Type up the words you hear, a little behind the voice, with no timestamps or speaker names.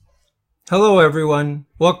Hello, everyone.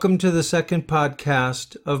 Welcome to the second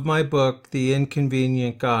podcast of my book, The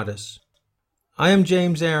Inconvenient Goddess. I am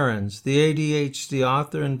James Aarons, the ADHD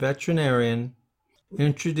author and veterinarian,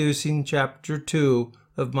 introducing Chapter 2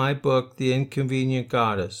 of my book, The Inconvenient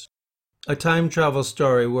Goddess, a time travel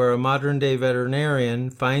story where a modern-day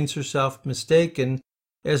veterinarian finds herself mistaken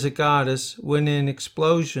as a goddess when an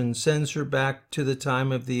explosion sends her back to the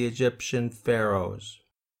time of the Egyptian pharaohs.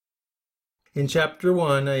 In Chapter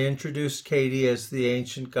 1, I introduced Katie as the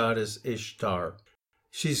ancient goddess Ishtar.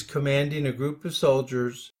 She's commanding a group of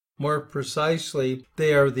soldiers. More precisely,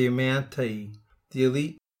 they are the Manti, the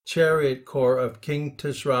elite chariot corps of King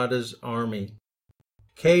Tushratta's army.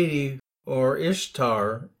 Katie, or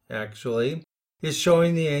Ishtar, actually, is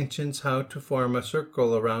showing the ancients how to form a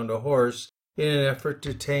circle around a horse in an effort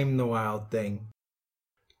to tame the wild thing.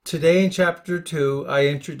 Today in Chapter 2, I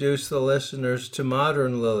introduce the listeners to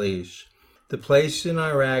modern Lalish, the place in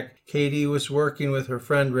Iraq Katie was working with her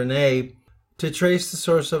friend René to trace the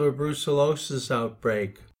source of a brucellosis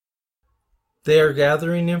outbreak. They are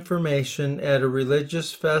gathering information at a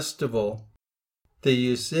religious festival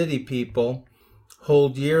the Yazidi people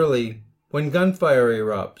hold yearly when gunfire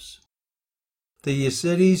erupts. The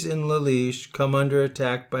Yazidis in Lalish come under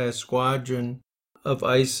attack by a squadron of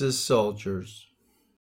ISIS soldiers.